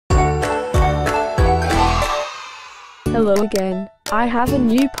Hello again, I have a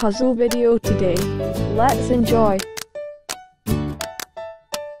new puzzle video today. Let's enjoy.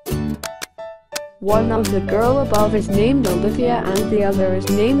 One of the girl above is named Olivia and the other is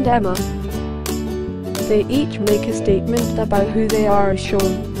named Emma. They each make a statement about who they are as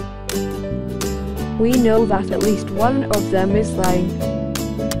shown. We know that at least one of them is lying.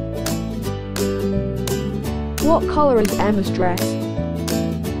 What color is Emma's dress?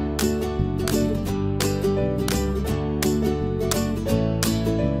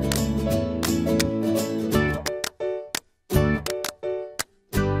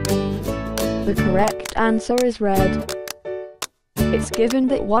 The correct answer is red. It's given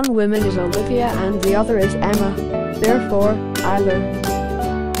that one woman is Olivia and the other is Emma, therefore, either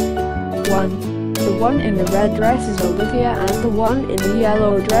 1. The one in the red dress is Olivia and the one in the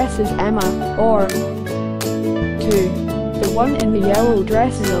yellow dress is Emma, or 2. The one in the yellow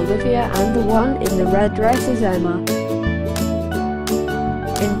dress is Olivia and the one in the red dress is Emma.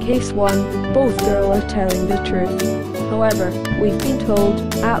 In case 1, both girls are telling the truth. However, we've been told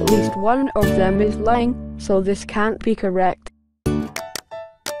at least one of them is lying, so this can't be correct.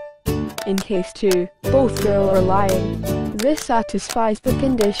 In case 2, both girls are lying. This satisfies the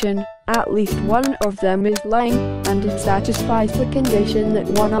condition, at least one of them is lying, and it satisfies the condition that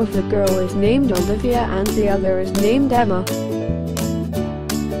one of the girls is named Olivia and the other is named Emma.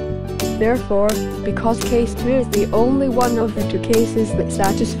 Therefore, because case 2 is the only one of the 2 cases that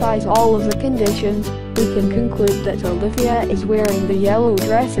satisfies all of the conditions, we can conclude that Olivia is wearing the yellow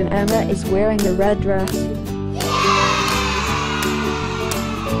dress and Emma is wearing the red dress.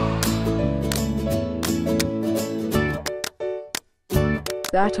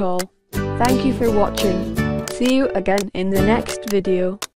 That's all. Thank you for watching. See you again in the next video.